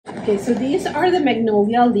Okay, so these are the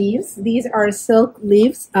Magnolia leaves. These are silk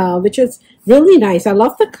leaves, which is really nice. I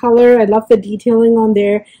love the color. I love the detailing on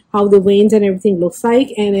there, how the veins and everything looks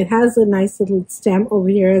like. And it has a nice little stem over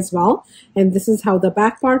here as well. And this is how the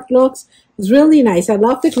back part looks. It's really nice. I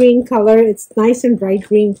love the green color. It's nice and bright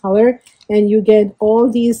green color. And you get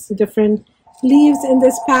all these different leaves in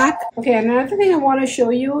this pack. Okay, another thing I want to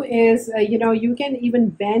show you is, you can even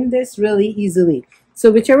bend this really easily.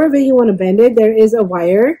 So whichever way you want to bend it, there is a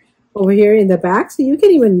wire over here in the back, so you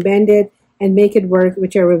can even bend it and make it work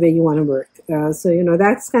whichever way you want to work. So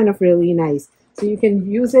that's kind of really nice. So you can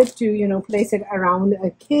use it to place it around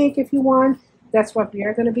a cake if you want. That's what we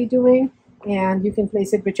are going to be doing, and you can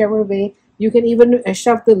place it whichever way. You can even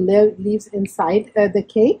shove the leaves inside the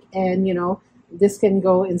cake, and this can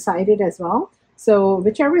go inside it as well. So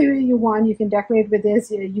whichever way you want, you can decorate with this.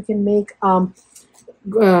 You can make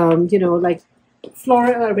like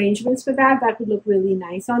floral arrangements for that. That would look really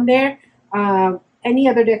nice on there. Any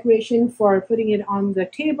other decoration for putting it on the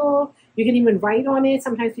table. You can even write on it.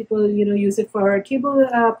 Sometimes people use it for table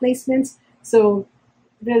placements. So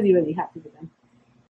really, really happy with them.